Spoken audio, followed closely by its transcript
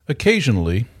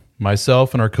Occasionally,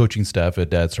 myself and our coaching staff at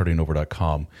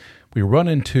dadstartingover.com, we run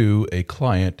into a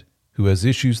client who has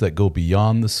issues that go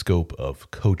beyond the scope of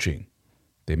coaching.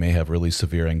 They may have really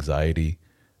severe anxiety,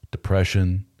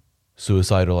 depression,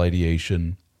 suicidal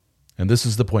ideation, and this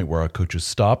is the point where our coaches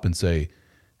stop and say,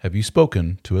 have you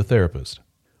spoken to a therapist?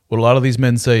 What a lot of these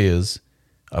men say is,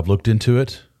 I've looked into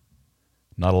it,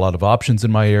 not a lot of options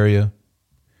in my area,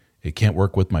 it can't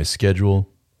work with my schedule,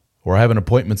 or I have an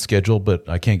appointment scheduled, but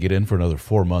I can't get in for another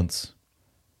 4 months.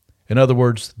 In other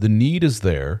words, the need is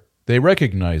there. They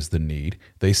recognize the need.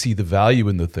 They see the value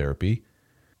in the therapy,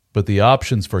 but the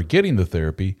options for getting the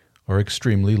therapy are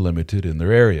extremely limited in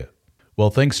their area. Well,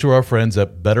 thanks to our friends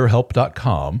at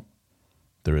BetterHelp.com,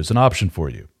 there is an option for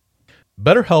you.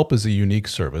 BetterHelp is a unique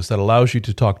service that allows you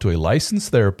to talk to a licensed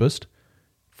therapist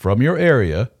from your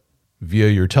area via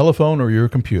your telephone or your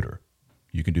computer.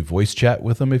 You can do voice chat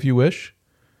with them if you wish.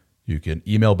 You can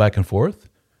email back and forth.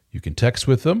 You can text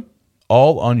with them,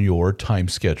 all on your time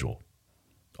schedule,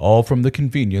 all from the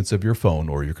convenience of your phone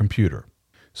or your computer.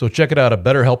 So check it out at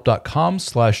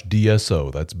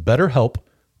betterhelp.com/DSO. That's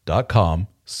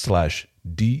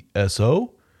betterhelp.com/DSO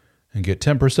and get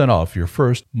 10% off your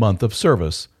first month of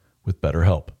service with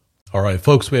BetterHelp. All right,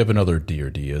 folks, we have another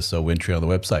Dear DSO entry on the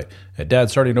website at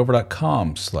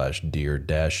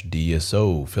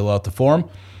dadstartingover.com/dear-DSO. Fill out the form.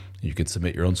 You can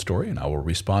submit your own story, and I will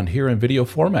respond here in video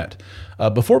format.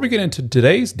 Before we get into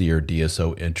today's Dear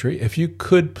DSO entry, if you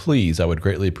could please, I would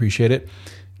greatly appreciate it.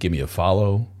 Give me a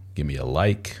follow, give me a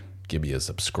like, give me a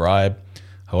subscribe.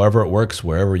 However it works,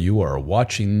 wherever you are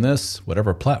watching this,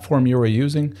 whatever platform you are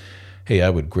using, hey,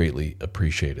 I would greatly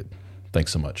appreciate it.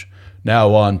 Thanks so much.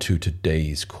 Now on to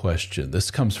today's question. This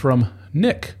comes from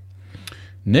Nick.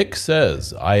 Nick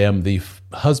says, I am the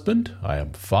husband, I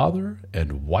am father,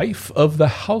 and wife of the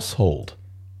household.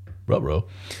 Ruh-roh.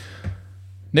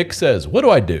 Nick says, what do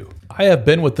I do? I have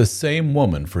been with the same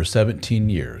woman for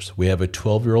 17 years. We have a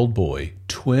 12-year-old boy,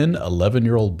 twin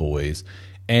 11-year-old boys,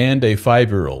 and a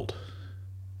 5-year-old.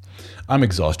 I'm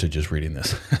exhausted just reading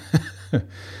this.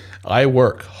 I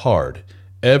work hard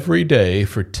every day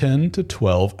for 10 to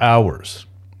 12 hours.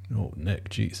 Oh, Nick,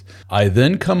 geez. I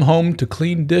then come home to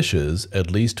clean dishes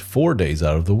at least 4 days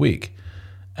out of the week.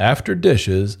 After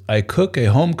dishes, I cook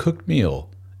a home-cooked meal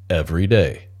every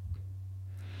day.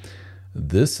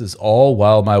 This is all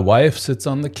while my wife sits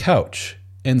on the couch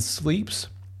and sleeps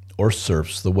or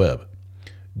surfs the web.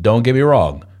 Don't get me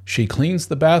wrong, she cleans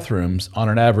the bathrooms on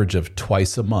an average of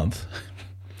twice a month,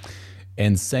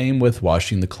 and same with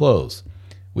washing the clothes.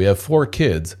 We have 4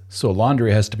 kids, so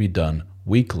laundry has to be done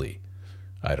weekly.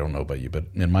 I don't know about you, but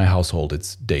in my household,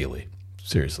 it's daily.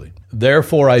 Seriously.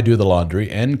 Therefore, I do the laundry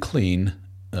and clean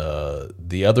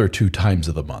the other 2 times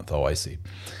of the month. Oh, I see.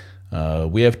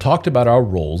 We have talked about our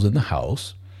roles in the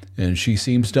house, and she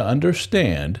seems to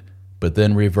understand, but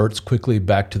then reverts quickly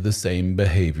back to the same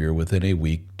behavior within a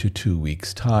week to 2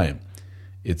 weeks' time.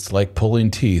 It's like pulling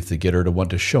teeth to get her to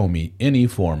want to show me any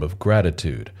form of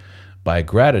gratitude. By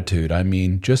gratitude, I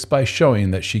mean just by showing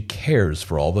that she cares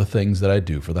for all the things that I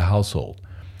do for the household.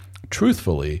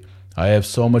 Truthfully, I have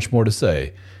so much more to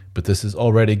say, but this is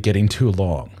already getting too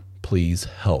long. Please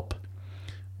help.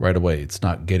 Right away, it's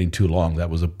not getting too long. That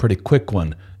was a pretty quick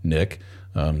one, Nick.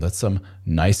 That's some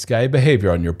nice guy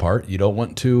behavior on your part. You don't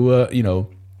want to,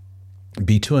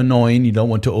 be too annoying. You don't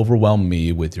want to overwhelm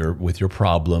me with your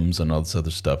problems and all this other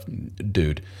stuff.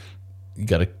 Dude, you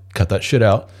got to cut that shit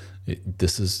out.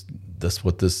 This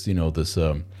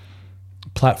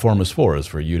platform is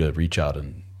for you to reach out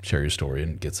and share your story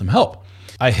and get some help.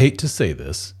 I hate to say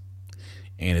this,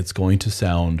 and it's going to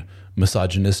sound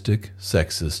misogynistic,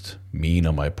 sexist, mean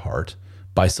on my part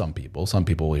by some people. Some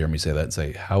people will hear me say that and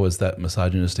say, how is that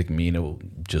misogynistic, mean? Oh,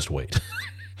 just wait.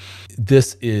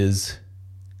 This is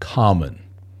common.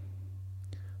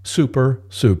 Super,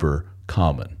 super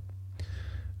common.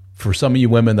 For some of you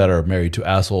women that are married to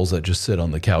assholes that just sit on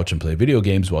the couch and play video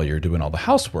games while you're doing all the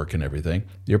housework and everything,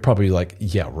 you're probably like,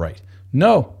 yeah, right.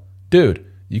 No, dude,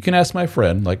 you can ask my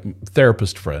friend, like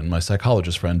therapist friend, my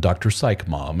psychologist friend, Dr. Psych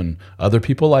Mom, and other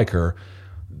people like her.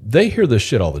 They hear this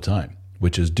shit all the time,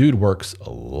 which is dude works a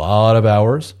lot of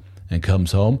hours and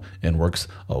comes home and works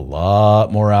a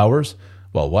lot more hours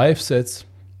while wife sits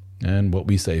and what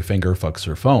we say finger fucks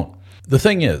her phone. The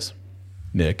thing is,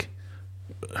 Nick,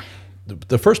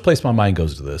 the first place my mind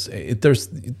goes to this,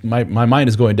 my mind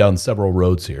is going down several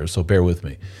roads here, so bear with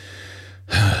me.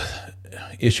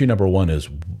 Issue number 1 is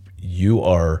you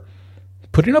are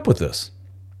putting up with this.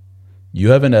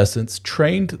 You have, in essence,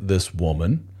 trained this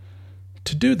woman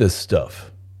to do this stuff.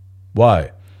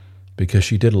 Why? Because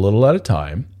she did a little at a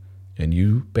time, and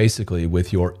you basically,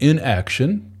 with your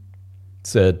inaction,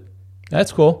 said,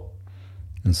 that's cool.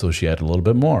 And so she added a little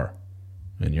bit more.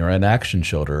 And your inaction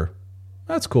showed her,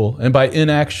 that's cool. And by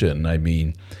inaction, I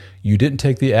mean you didn't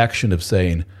take the action of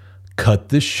saying, cut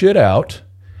this shit out,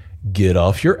 get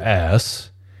off your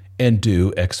ass, and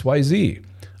do XYZ.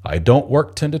 I don't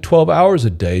work 10 to 12 hours a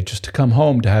day just to come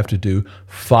home to have to do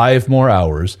 5 more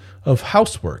hours of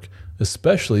housework,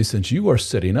 especially since you are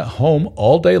sitting at home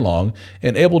all day long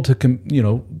and able to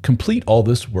complete all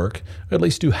this work, or at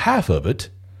least do half of it,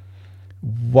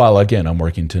 while again, I'm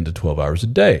working 10 to 12 hours a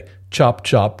day. Chop,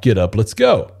 chop, get up, let's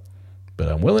go. But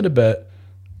I'm willing to bet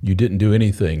you didn't do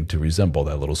anything to resemble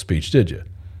that little speech, did you?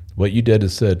 What you did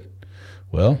is said,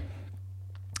 well,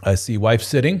 I see wife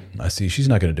sitting. I see she's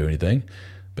not going to do anything.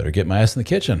 Better get my ass in the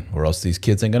kitchen or else these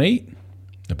kids ain't going to eat.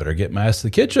 I better get my ass in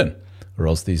the kitchen or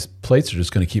else these plates are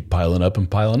just going to keep piling up and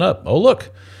piling up. Oh,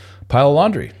 look, pile of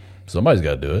laundry. Somebody's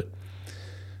got to do it.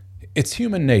 It's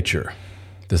human nature.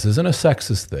 This isn't a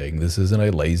sexist thing. This isn't a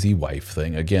lazy wife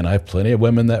thing. Again, I have plenty of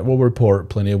women that will report,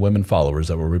 plenty of women followers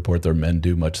that will report their men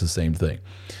do much the same thing.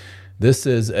 This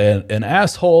is an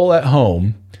asshole at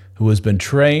home who has been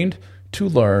trained to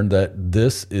learn that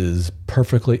this is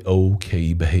perfectly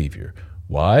okay behavior.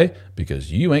 Why? Because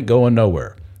you ain't going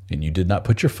nowhere and you did not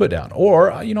put your foot down.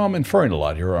 Or, I'm inferring a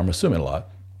lot here, or I'm assuming a lot.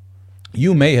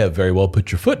 You may have very well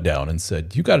put your foot down and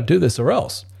said, you got to do this or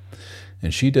else.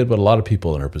 And she did what a lot of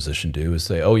people in her position do, is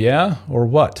say, oh yeah, or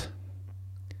what?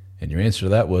 And your answer to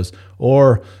that was,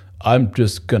 or I'm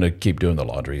just going to keep doing the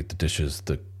laundry, the dishes,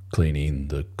 the cleaning,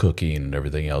 the cooking, and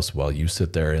everything else while you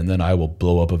sit there. And then I will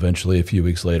blow up eventually a few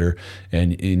weeks later,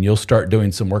 and you'll start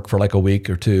doing some work for like a week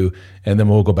or two, and then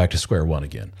we'll go back to square one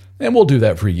again. And we'll do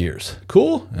that for years.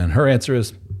 Cool? And her answer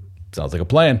is, sounds like a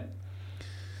plan.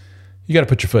 You got to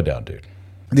put your foot down, dude.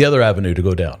 The other avenue to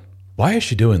go down. Why is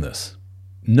she doing this?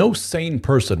 No sane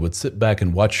person would sit back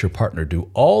and watch your partner do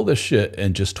all this shit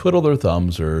and just twiddle their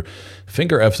thumbs or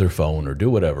finger F their phone or do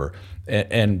whatever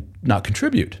and not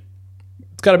contribute.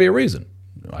 It's got to be a reason.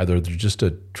 Either they're just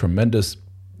a tremendous,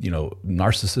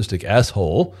 narcissistic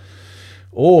asshole,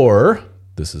 or,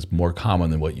 this is more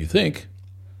common than what you think,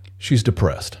 she's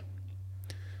depressed.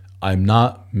 I'm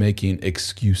not making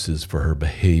excuses for her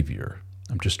behavior.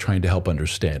 I'm just trying to help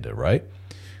understand it, right?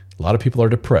 A lot of people are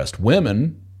depressed.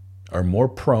 Women are more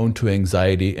prone to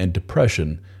anxiety and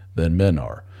depression than men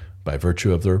are by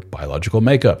virtue of their biological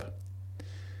makeup.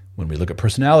 When we look at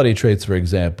personality traits, for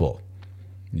example,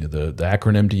 the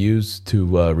acronym to use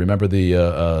to remember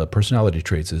the personality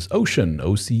traits is OCEAN,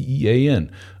 O-C-E-A-N,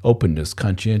 openness,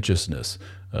 conscientiousness,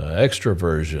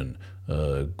 extroversion.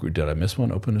 Did I miss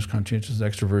one? Openness, conscientiousness,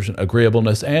 extroversion,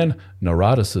 agreeableness, and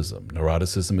neuroticism.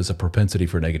 Neuroticism is a propensity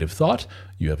for negative thought.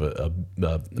 You have a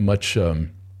much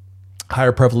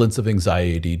higher prevalence of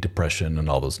anxiety, depression, and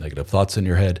all those negative thoughts in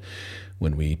your head.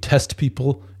 When we test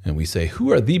people and we say,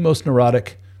 who are the most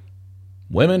neurotic?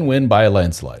 Women win by a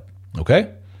landslide,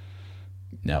 okay?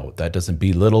 Now, that doesn't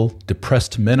belittle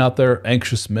depressed men out there,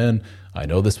 anxious men. I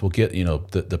know this will get,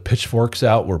 the pitchforks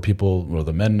out where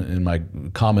the men in my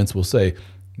comments will say,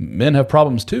 men have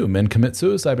problems too. Men commit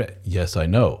suicide. Yes, I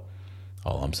know.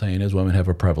 All I'm saying is women have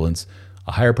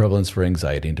a higher prevalence for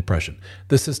anxiety and depression.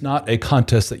 This is not a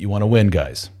contest that you want to win,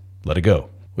 guys. Let it go.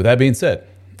 With that being said,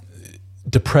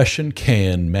 depression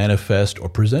can manifest or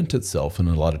present itself in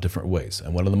a lot of different ways.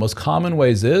 And one of the most common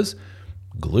ways is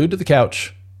glued to the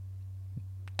couch,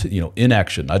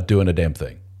 inaction, not doing a damn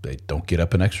thing. They don't get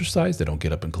up and exercise. They don't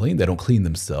get up and clean. They don't clean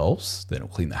themselves. They don't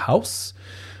clean the house.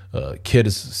 Kid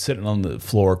is sitting on the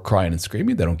floor crying and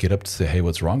screaming. They don't get up to say, hey,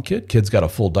 what's wrong, kid? Kid's got a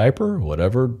full diaper,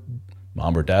 whatever.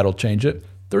 Mom or dad will change it.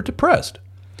 They're depressed.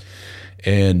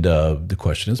 And the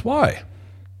question is why?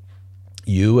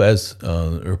 You as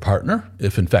her partner,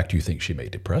 if in fact you think she may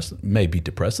be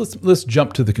depressed, let's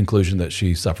jump to the conclusion that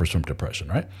she suffers from depression,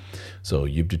 right? So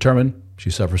you've determined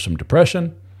she suffers from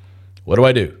depression. What do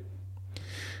I do?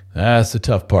 That's the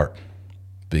tough part,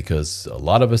 because a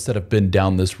lot of us that have been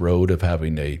down this road of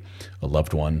having a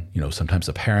loved one, sometimes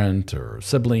a parent or a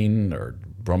sibling or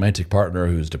romantic partner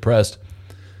who's depressed,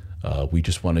 we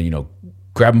just want to,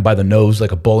 grab them by the nose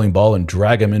like a bowling ball and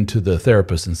drag them into the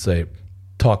therapist and say,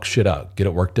 talk shit out, get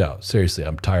it worked out. Seriously,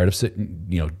 I'm tired of sitting,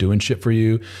 doing shit for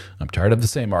you. I'm tired of the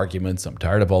same arguments. I'm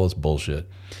tired of all this bullshit.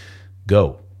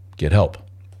 Go, get help.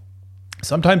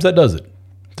 Sometimes that does it.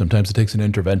 Sometimes it takes an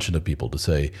intervention of people to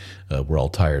say, we're all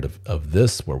tired of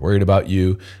this. We're worried about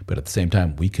you. But at the same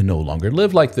time, we can no longer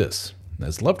live like this.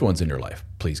 As loved ones in your life,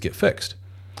 please get fixed.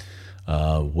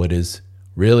 What is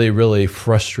really, really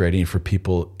frustrating for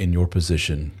people in your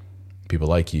position, people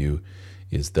like you,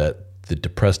 is that the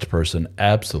depressed person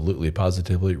absolutely,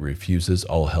 positively refuses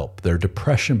all help. Their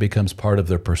depression becomes part of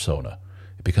their persona.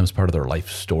 It becomes part of their life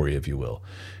story, if you will.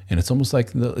 And it's almost like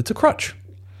it's a crutch.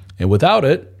 And without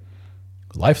it,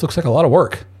 life looks like a lot of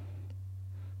work.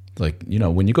 Like,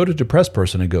 when you go to a depressed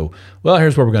person and go, well,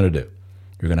 here's what we're going to do.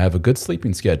 You're going to have a good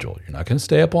sleeping schedule. You're not going to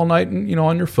stay up all night and,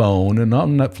 on your phone and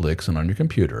on Netflix and on your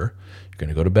computer. You're going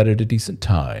to go to bed at a decent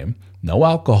time. No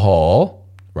alcohol.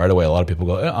 Right away, a lot of people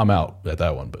go, I'm out at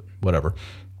that one, but whatever.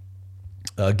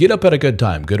 Get up at a good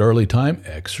time, good early time,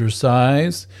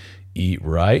 exercise, eat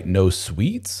right, no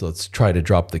sweets. Let's try to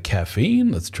drop the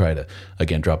caffeine. Let's try to,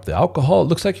 again, drop the alcohol. It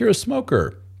looks like you're a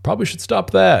smoker. Probably should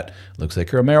stop that. Looks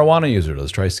like you're a marijuana user.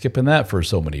 Let's try skipping that for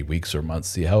so many weeks or months,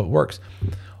 see how it works.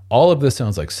 All of this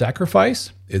sounds like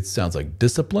sacrifice. It sounds like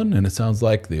discipline, and it sounds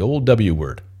like the old W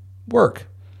word, work.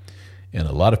 And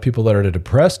a lot of people that are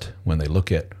depressed, when they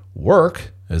look at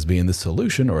work as being the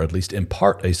solution, or at least in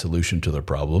part a solution to their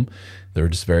problem, they're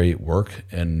just very work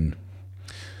and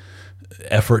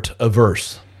effort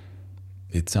averse.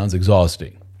 It sounds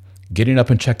exhausting. Getting up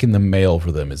and checking the mail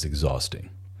for them is exhausting.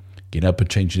 Getting up and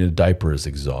changing a diaper is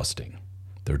exhausting.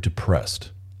 They're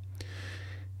depressed.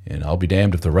 And I'll be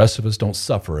damned if the rest of us don't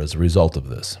suffer as a result of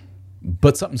this.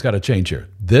 But something's got to change here.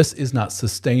 This is not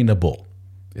sustainable.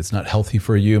 It's not healthy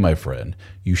for you, my friend.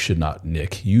 You should not,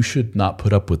 Nick. You should not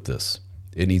put up with this.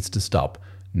 It needs to stop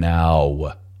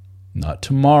now. Not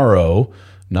tomorrow,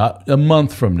 not a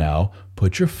month from now.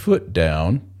 Put your foot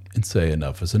down and say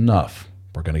enough is enough.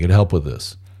 We're going to get help with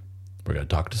this. We're going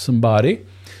to talk to somebody,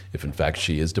 if in fact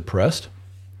she is depressed,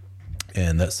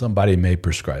 and that somebody may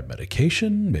prescribe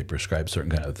medication, may prescribe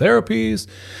certain kind of therapies,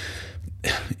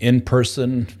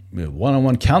 in-person,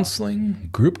 one-on-one counseling,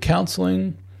 group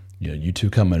counseling. You two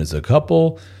come in as a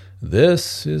couple.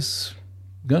 This is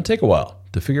going to take a while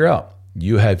to figure out.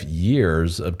 You have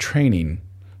years of training.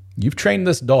 You've trained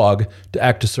this dog to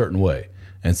act a certain way.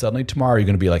 And suddenly tomorrow you're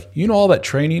going to be like, all that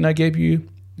training I gave you,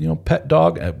 pet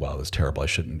dog? Well, that's terrible. I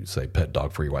shouldn't say pet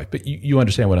dog for your wife. But you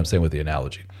understand what I'm saying with the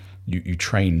analogy. You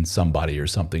train somebody or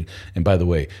something. And by the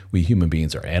way, we human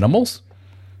beings are animals.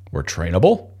 We're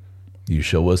trainable. You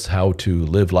show us how to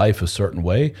live life a certain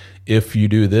way. If you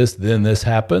do this, then this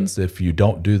happens. If you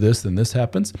don't do this, then this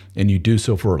happens. And you do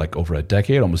so for like over a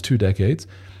decade, almost 2 decades.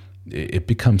 It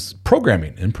becomes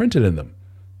programming imprinted in them.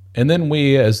 And then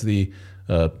we, as the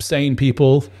sane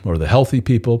people or the healthy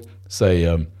people,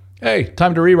 say, hey,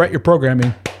 time to rewrite your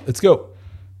programming. Let's go.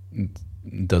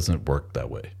 It doesn't work that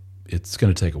way. It's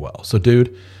going to take a while. So,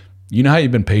 dude, you know how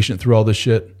you've been patient through all this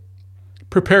shit?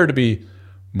 Prepare to be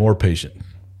more patient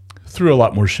through a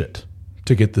lot more shit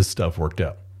to get this stuff worked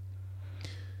out.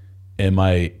 Am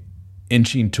I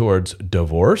inching towards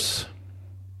divorce?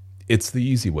 It's the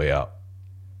easy way out.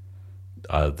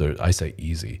 I say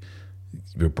easy.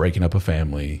 You're breaking up a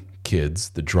family, kids,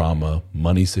 the drama,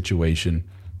 money situation.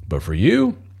 But for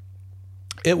you,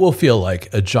 it will feel like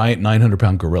a giant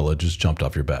 900-pound gorilla just jumped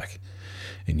off your back.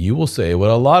 And you will say what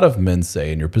a lot of men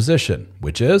say in your position,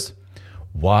 which is,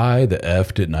 why the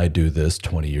F didn't I do this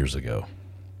 20 years ago?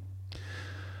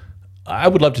 I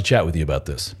would love to chat with you about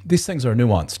this. These things are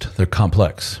nuanced. They're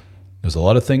complex. There's a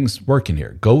lot of things working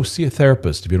here. Go see a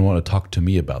therapist if you don't want to talk to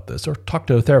me about this, or talk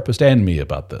to a therapist and me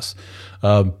about this.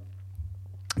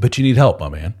 But you need help, my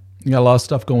man. You got a lot of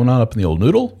stuff going on up in the old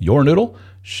noodle, your noodle.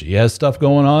 She has stuff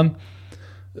going on.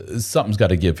 Something's got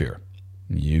to give here.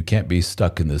 You can't be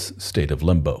stuck in this state of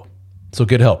limbo. So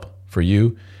get help for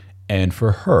you and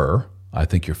for her. I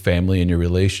think your family and your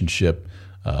relationship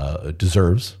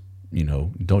deserves,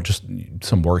 don't just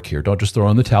some work here. Don't just throw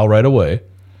in the towel right away.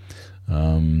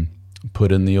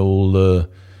 Put in the old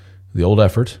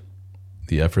effort,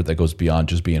 the effort that goes beyond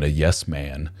just being a yes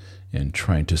man and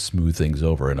trying to smooth things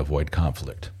over and avoid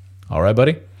conflict. All right,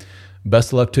 buddy. Best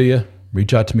of luck to you.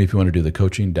 Reach out to me if you want to do the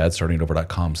coaching,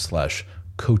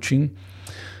 dadstartingover.com/coaching.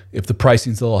 If the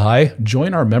pricing's a little high,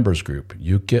 join our members group.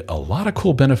 You get a lot of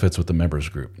cool benefits with the members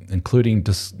group, including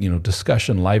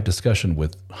live discussion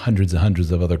with hundreds and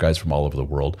hundreds of other guys from all over the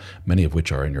world, many of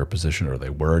which are in your position or they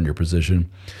were in your position.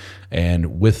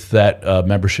 And with that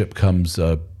membership comes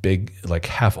big, like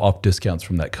half off discounts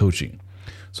from that coaching.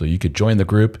 So you could join the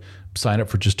group, sign up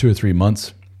for just 2 or 3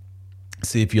 months,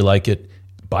 see if you like it,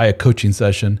 buy a coaching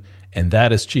session, and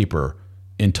that is cheaper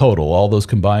in total, all those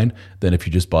combined, than if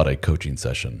you just bought a coaching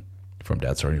session from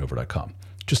dadstartingover.com.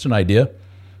 Just an idea.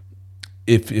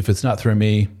 If it's not through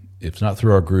me, if it's not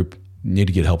through our group, you need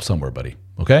to get help somewhere, buddy.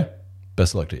 Okay?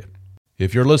 Best of luck to you.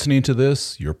 If you're listening to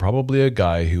this, you're probably a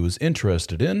guy who is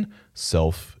interested in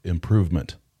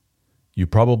self-improvement. You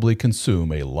probably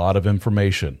consume a lot of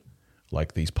information,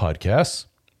 like these podcasts,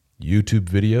 YouTube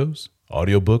videos,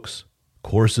 audiobooks,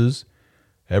 courses,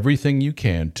 everything you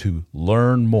can to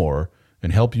learn more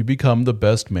and help you become the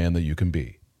best man that you can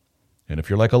be. And if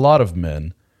you're like a lot of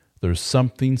men, there's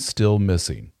something still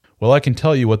missing. Well, I can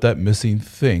tell you what that missing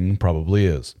thing probably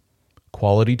is.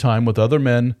 Quality time with other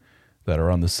men that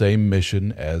are on the same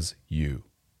mission as you.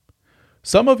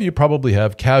 Some of you probably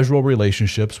have casual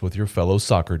relationships with your fellow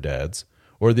soccer dads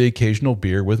or the occasional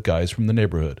beer with guys from the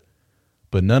neighborhood,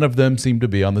 but none of them seem to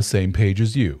be on the same page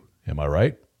as you. Am I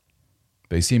right?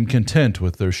 They seem content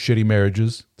with their shitty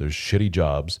marriages, their shitty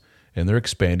jobs, and their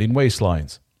expanding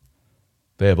waistlines.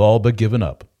 They have all but given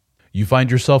up. You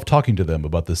find yourself talking to them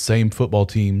about the same football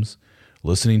teams,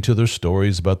 listening to their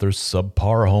stories about their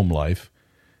subpar home life,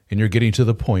 and you're getting to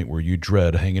the point where you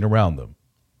dread hanging around them.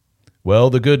 Well,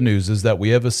 the good news is that we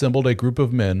have assembled a group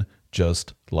of men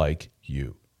just like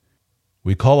you.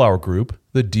 We call our group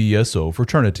the DSO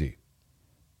Fraternity.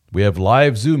 We have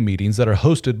live Zoom meetings that are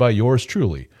hosted by yours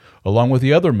truly, along with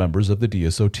the other members of the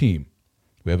DSO team.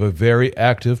 We have a very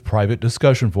active private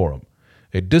discussion forum,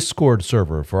 a Discord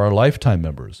server for our lifetime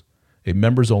members, a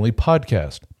members-only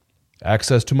podcast,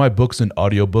 access to my books in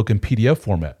audiobook and PDF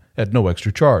format at no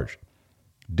extra charge,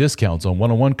 discounts on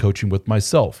one-on-one coaching with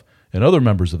myself and other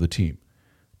members of the team,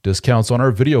 discounts on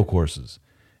our video courses,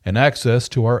 and access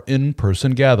to our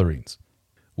in-person gatherings.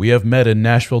 We have met in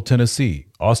Nashville, Tennessee,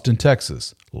 Austin,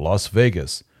 Texas, Las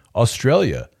Vegas,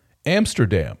 Australia,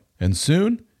 Amsterdam, and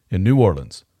soon in New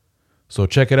Orleans. So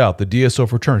check it out, the DSO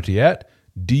Fraternity at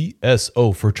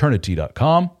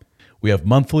dsofraternity.com. We have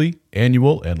monthly,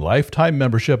 annual, and lifetime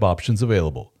membership options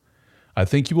available. I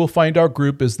think you will find our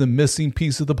group is the missing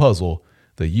piece of the puzzle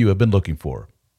that you have been looking for.